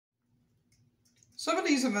Some of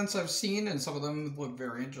these events I've seen, and some of them look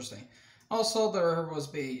very interesting. Also, there was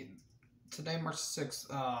today marks the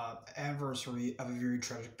 6th anniversary of a very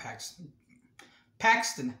tragic Paxton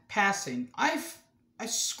passing. I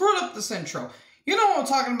screwed up this intro. You know what I'm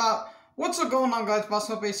talking about. What's going on, guys?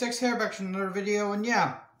 Boss Up A6 here, back to another video, and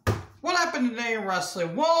yeah. What happened today in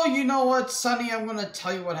wrestling? Well, you know what, Sunny, I'm going to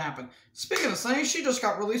tell you what happened. Speaking of Sunny, she just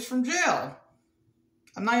got released from jail.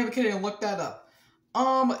 I'm not even kidding, look that up.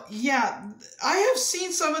 Yeah, I have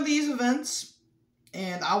seen some of these events,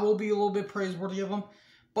 and I will be a little bit praiseworthy of them.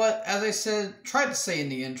 But, as I tried to say in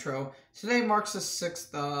the intro, today marks the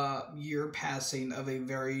 6th year passing of a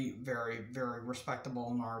very, very, very respectable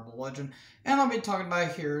and honorable legend. And I'll be talking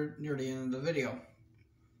about it here near the end of the video.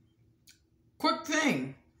 Quick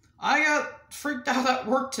thing. I got freaked out at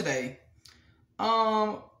work today.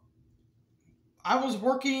 I was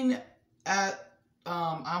working at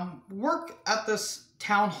I work at this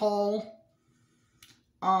town hall,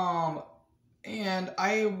 and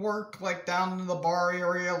I work like down in the bar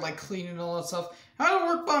area, like cleaning and all that stuff. I had to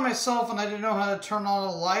work by myself, and I didn't know how to turn on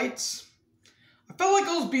the lights. I felt like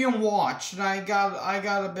I was being watched, and I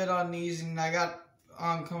got a bit uneasy, and I got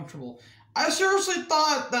uncomfortable. I seriously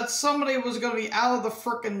thought that somebody was going to be out of the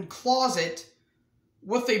frickin' closet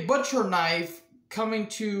with a butcher knife coming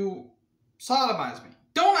to sodomize me.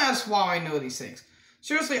 Don't ask why I know these things.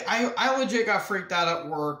 Seriously, I legit got freaked out at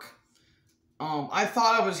work. I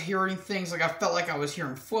thought I was hearing things, like I felt like I was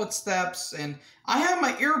hearing footsteps, and I had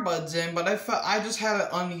my earbuds in, but I just had an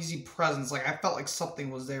uneasy presence, like I felt like something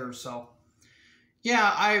was there, so.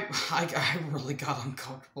 Yeah, I really got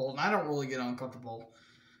uncomfortable, and I don't really get uncomfortable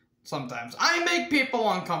sometimes. I make people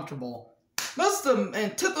uncomfortable. That's the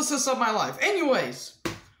antithesis of my life. Anyways,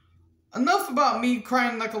 enough about me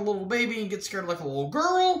crying like a little baby and get scared like a little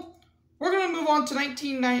girl. We're going to move on to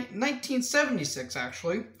 1976,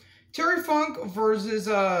 actually. Terry Funk versus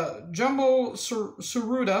Jumbo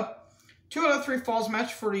Tsuruta. 2 out of 3 falls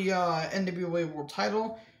match for the NWA World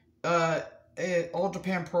Title. All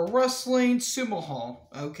Japan Pro Wrestling, Sumo Hall.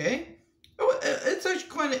 Okay. It's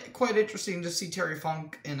actually quite interesting to see Terry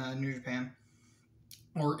Funk in New Japan.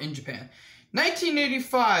 Or in Japan.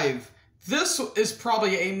 1985. This is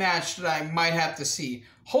probably a match that I might have to see.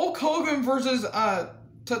 Hulk Hogan versus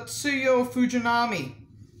Tatsuya Fujinami.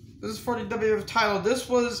 This is for the WWF title. This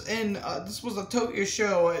was a Tokyo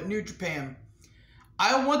show at New Japan.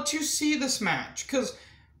 I want to see this match because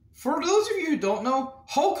for those of you who don't know,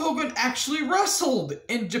 Hulk Hogan actually wrestled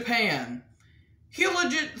in Japan. He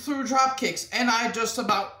legit threw drop kicks, and I just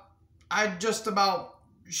about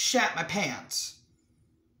shat my pants.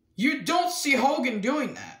 You don't see Hogan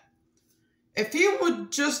doing that. If he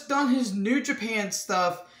would just done his New Japan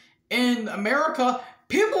stuff in America,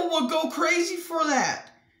 people would go crazy for that.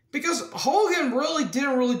 Because Hogan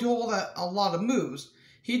didn't do a lot of moves.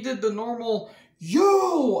 He did the normal,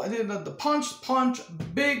 yo, and then the punch,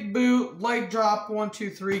 big boot, leg drop, 1, 2,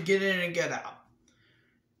 3, get in and get out.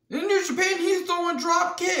 In New Japan, he's throwing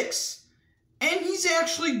drop kicks. And he's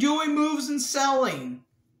actually doing moves and selling.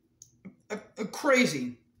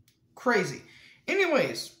 Crazy.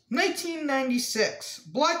 Anyways, 1996.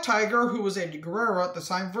 Black Tiger, who was Eddie Guerrero at the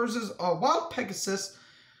time, versus Wild Pegasus,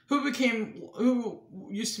 who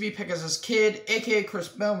used to be Pegasus Kid, aka Chris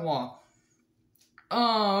Benoit.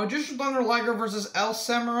 Jushin Thunder Liger versus El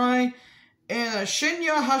Samurai, and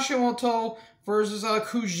Shinya Hashimoto versus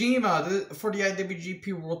Kojima for the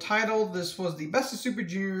IWGP World Title. This was the Best of Super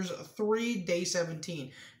Juniors 3 Day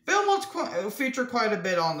 17. Benoit's featured quite a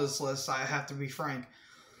bit on this list, I have to be frank.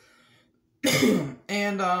 And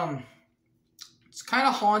it's kind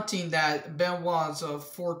of haunting that Benoit's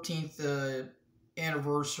 14th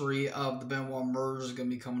anniversary of the Benoit merger is going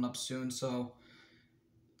to be coming up soon, so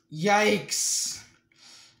yikes.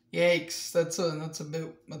 That's a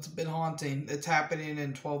bit haunting. It's happening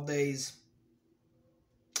in 12 days.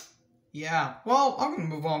 Yeah, well, I'm going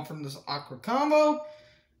to move on from this awkward combo.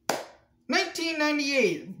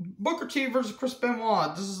 1998, Booker T versus Chris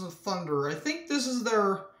Benoit. This is a Thunder. I think this is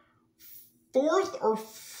their 4th or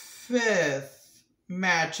 5th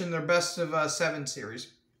match in their best of 7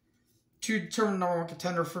 series to determine the number 1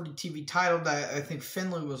 contender for the TV title that I think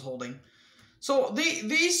Finlay was holding. So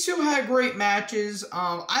these two had great matches.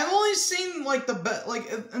 I've only seen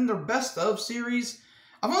in their best of series.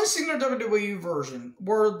 I've only seen their WWE version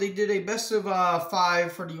where they did a best of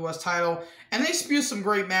 5 for the US title, and they spewed some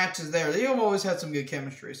great matches there. They have always had some good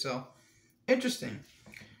chemistry, so interesting.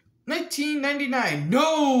 1999,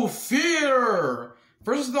 No Fear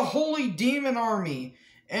versus the Holy Demon Army.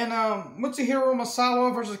 And Mitsuhiro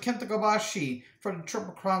Misawa versus Kenta Kobashi for the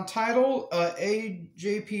Triple Crown title.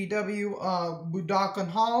 AJPW Budokan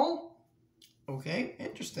Hall. Okay,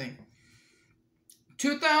 interesting.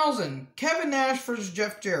 2000, Kevin Nash versus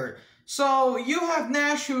Jeff Jarrett. So you have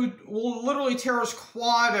Nash, who will literally tear his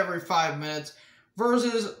quad every 5 minutes,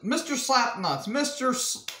 versus Mr. Slapnuts. Mr.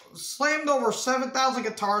 Slammed over 7,000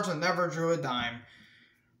 guitars and never drew a dime.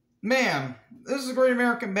 Man, this is a Great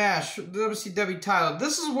American Bash, the WCW title.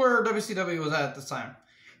 This is where WCW was at this time.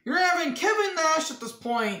 You're having Kevin Nash at this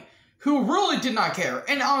point, who really did not care.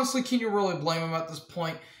 And honestly, can you really blame him at this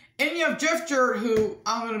point? And you have Jeff Jarrett, who,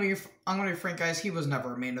 I'm gonna be frank, guys, he was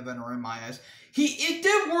never a main eventer in my eyes. It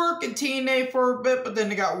did work in TNA for a bit, but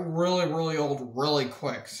then it got really, really old really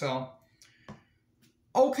quick. So,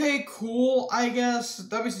 okay, cool, I guess.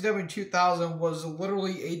 WCW 2000 was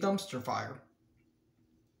literally a dumpster fire.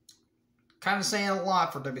 Kind of saying a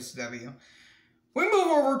lot for WCW. We move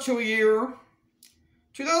over to a year,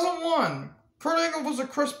 2001. Kurt Angle versus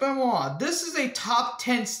Chris Benoit. This is a top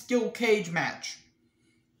 10 steel cage match.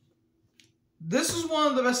 This is one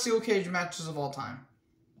of the best steel cage matches of all time.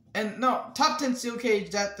 And no, top 10 steel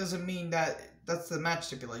cage, that doesn't mean that that's the match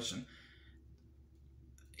stipulation.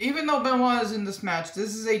 Even though Benoit is in this match,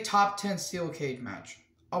 this is a top 10 steel cage match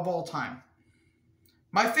of all time.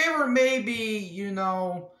 My favorite may be, you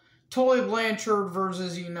know, Tully Blanchard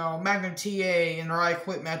versus, you know, Magnum TA in their I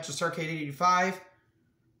Quit match at Starrcade 85.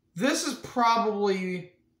 This is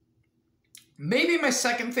probably maybe my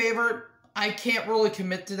second favorite. I can't really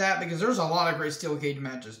commit to that because there's a lot of great steel cage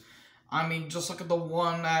matches. I mean, just look at the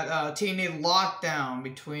one at TNA Lockdown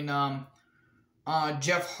between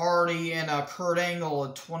Jeff Hardy and Kurt Angle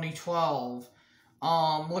in 2012.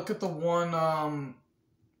 Look at the one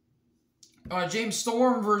James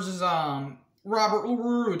Storm versus Robert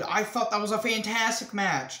Roode. I thought that was a fantastic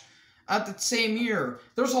match at the same year.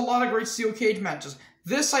 There's a lot of great steel cage matches.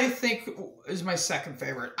 This, I think, is my second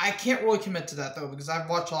favorite. I can't really commit to that, though, because I've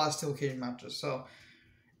watched a lot of steel cage matches. So,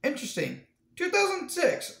 interesting.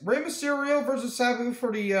 2006, Rey Mysterio versus Sabu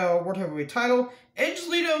for the World Heavyweight title. Edge,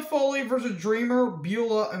 Lita, and Foley versus Dreamer,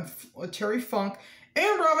 Beulah, and Terry Funk.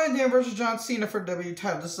 And Rob Van Dam versus John Cena for the WWE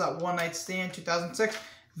title. This is that One Night Stand, 2006.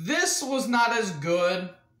 This was not as good.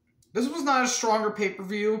 This was not a stronger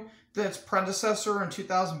pay-per-view than its predecessor in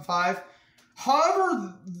 2005.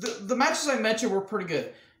 However, the matches I mentioned were pretty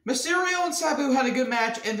good. Mysterio and Sabu had a good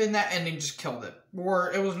match, and then that ending just killed it.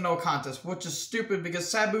 Where it was no contest, which is stupid because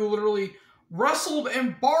Sabu literally wrestled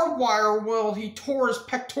in barbed wire while he tore his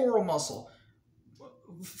pectoral muscle.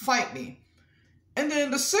 Fight me. And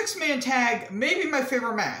then the six-man tag, maybe my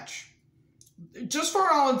favorite match. Just for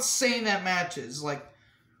how insane that match is. Like,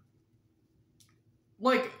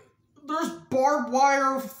 there's barbed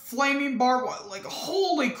wire, flaming barbed wire. Like,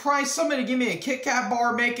 holy Christ, somebody give me a Kit Kat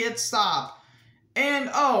bar, make it stop. And,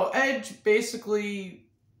 Edge basically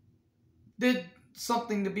did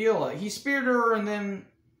something to Beulah. He speared her and then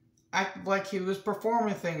acted like he was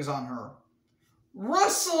performing things on her.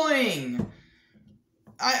 Wrestling!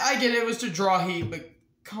 I get it was to draw heat, but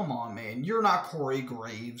come on, man. You're not Corey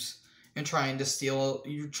Graves and trying to steal,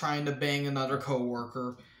 you're trying to bang another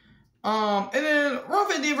co-worker. And then Rob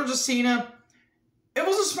Van Dam versus Cena. It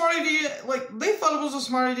was a smart idea. Like, they thought it was a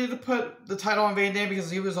smart idea to put the title on Van Dam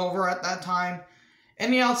because he was over at that time.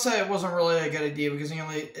 And the outset, it wasn't really a good idea because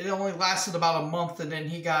it only lasted about a month, and then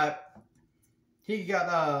he got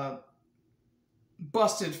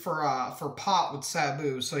busted for pot with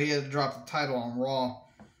Sabu, so he had to drop the title on Raw.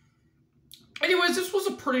 Anyways, this was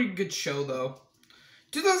a pretty good show, though.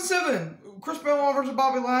 2007, Chris Benoit versus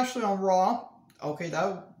Bobby Lashley on Raw. Okay,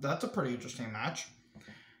 that's a pretty interesting match.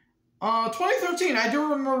 2013, I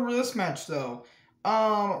do remember this match, though.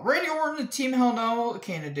 Randy Orton and Team Hell No,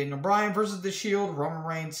 Kane and Daniel Bryan versus The Shield, Roman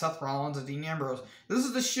Reigns, Seth Rollins, and Dean Ambrose. This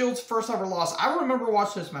is The Shield's first ever loss. I remember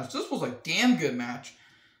watching this match. This was a damn good match.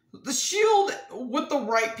 The Shield, with the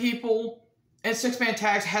right people and six-man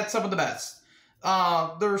tags, had some of the best.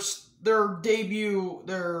 Their debut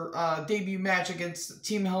match against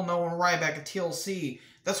Team Hell No and Ryback at TLC.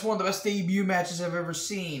 That's one of the best debut matches I've ever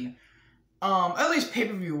seen. At least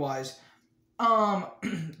pay-per-view wise.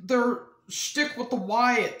 Their shtick with the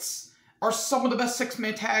Wyatts are some of the best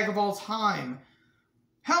six-man tag of all time.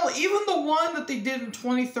 Hell, even the one that they did in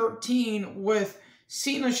 2013 with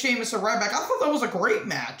Cena, Sheamus, and Ryback, I thought that was a great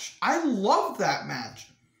match. I loved that match.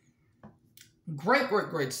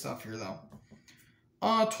 Great stuff here, though.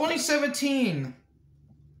 2017.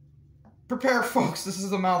 Prepare, folks. This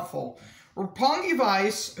is a mouthful. Roppongi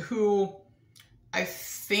Vice, who I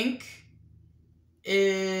think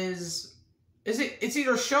it's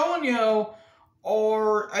either Show and Yo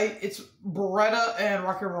or it's Beretta and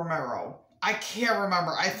Rocky Romero. I can't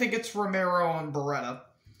remember. I think it's Romero and Beretta.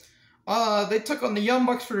 They took on the Young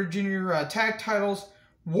Bucks for their junior tag titles.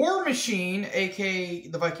 War Machine, aka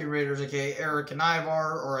the Viking Raiders, aka Eric and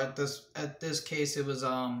Ivar, or at this case it was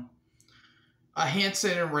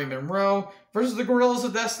Hanson and Raymond Rowe, versus the Gorillas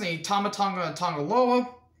of Destiny, Tama Tonga and Tonga Loa.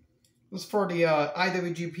 This is for the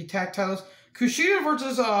IWGP Tag Titles. Kushida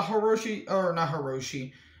versus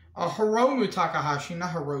Hiromu Takahashi,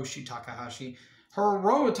 not Hiroshi Takahashi.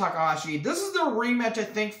 Hiromu Takahashi. This is the rematch, I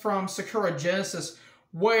think, from Sakura Genesis,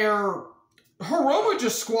 where Hiromu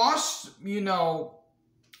just squashed,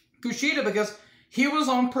 Kushida because he was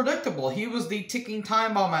unpredictable. He was the ticking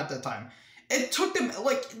time bomb at that time. It took them,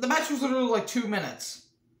 the match was literally 2 minutes.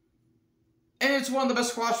 And it's one of the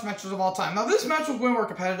best squash matches of all time. Now, this match was way more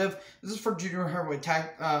competitive. This is for junior heavyweight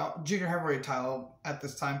title at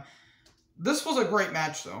this time. This was a great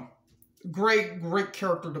match, though. Great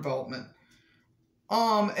character development.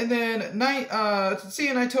 And then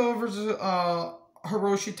Tetsuya Naito versus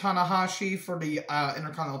Hiroshi Tanahashi for the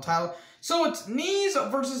Intercontinental title. So it's knees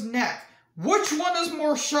versus neck. Which one is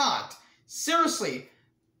more shot? Seriously,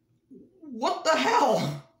 what the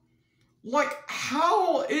hell?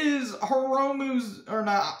 How is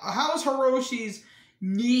Hiroshi's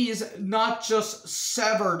knees not just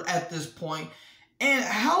severed at this point? And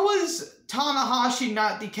how is Tanahashi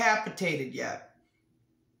not decapitated yet?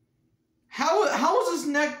 How is his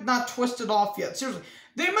neck not twisted off yet? Seriously,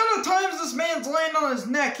 the amount of times this man's laying on his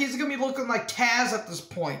neck, he's going to be looking like Taz at this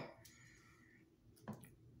point.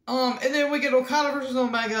 And then we get Okada versus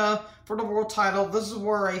Omega for the world title. This is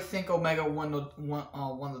where I think Omega won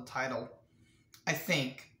the title. I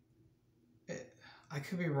think. I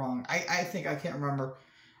could be wrong. I think. I can't remember.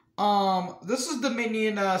 This is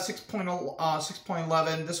Dominion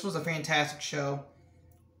 6.11. This was a fantastic show.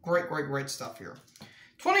 Great stuff here.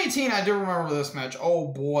 2018, I do remember this match. Oh,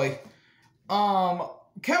 boy.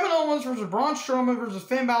 Kevin Owens versus Braun Strowman versus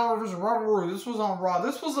Finn Balor versus Robert Roode. This was on Raw.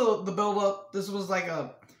 This was the build-up. This was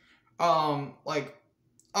a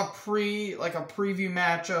preview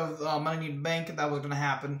match of Money in the Bank that was going to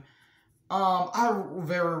happen. I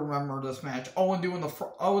very remember this match. Owens doing the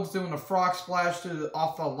frog splash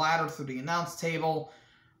off a ladder through the announce table.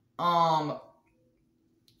 Owens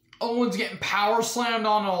getting power slammed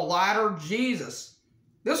on a ladder. Jesus.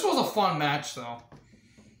 This was a fun match, though.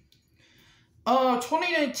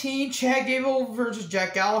 2019, Chad Gable versus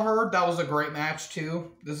Jack Gallagher. That was a great match,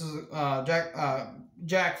 too. This is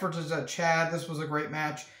Jack versus Chad. This was a great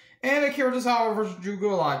match. And Akira Tozawa versus Drew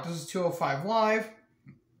Gulak. This is 205 Live.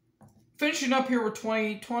 Finishing up here with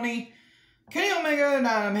 2020, Kenny Omega and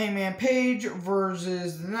Adam Hangman Page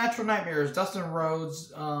versus the Natural Nightmares, Dustin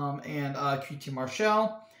Rhodes and QT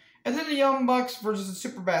Marshall. And then the Young Bucks versus the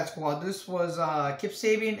Super Bad Squad. This was Kip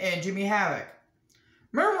Sabian and Jimmy Havoc.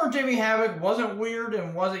 Remember Jimmy Havoc wasn't weird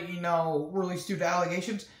and wasn't, released due to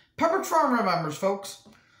allegations? Peppertron remembers, folks.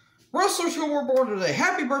 Wrestlers who were born today.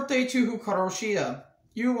 Happy birthday to Hikaru Shida.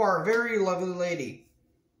 You are a very lovely lady.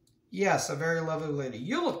 Yes, a very lovely lady.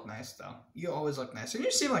 You look nice, though. You always look nice. And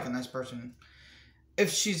you seem like a nice person.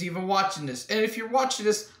 If she's even watching this. And if you're watching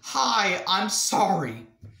this, hi, I'm sorry.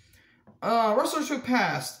 Wrestlers who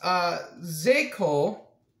passed. Zako.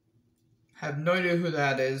 Have no idea who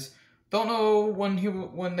that is. Don't know when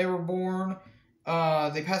they were born.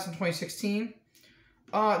 They passed in 2016.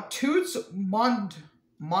 Toots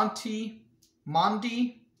Mondi.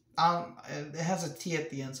 It has a T at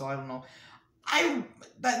the end, so I don't know.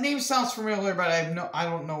 That name sounds familiar, but I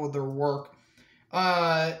don't know their work.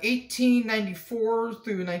 1894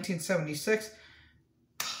 through 1976.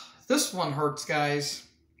 This one hurts, guys.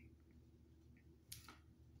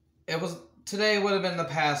 Today would have been the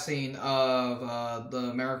passing of the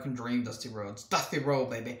American Dream, Dusty Rhodes. Dusty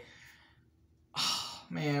Rhodes, baby. Oh,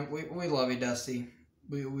 man, we love you, Dusty.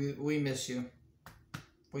 We miss you.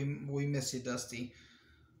 We miss you, Dusty.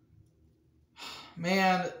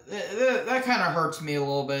 Man, that kind of hurts me a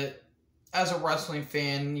little bit. As a wrestling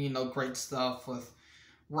fan, great stuff with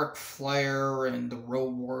Ric Flair and the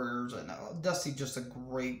Road Warriors. And Dusty, just a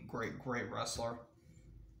great wrestler.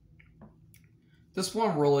 This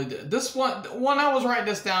one really did. This one, when I was writing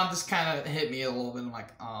this down, this kind of hit me a little bit. I'm like,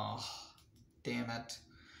 oh, damn it.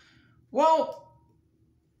 Well,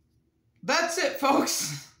 that's it,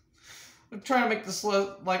 folks. I'm trying to make this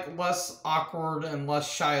less awkward and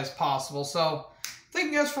less shy as possible. So,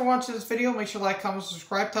 thank you guys for watching this video. Make sure to like, comment,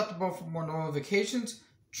 subscribe, tap the bell for more notifications.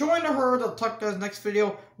 Join the herd. I'll talk to you guys next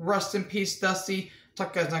video. Rest in peace, Dusty.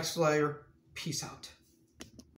 Talk to you guys next later. Peace out.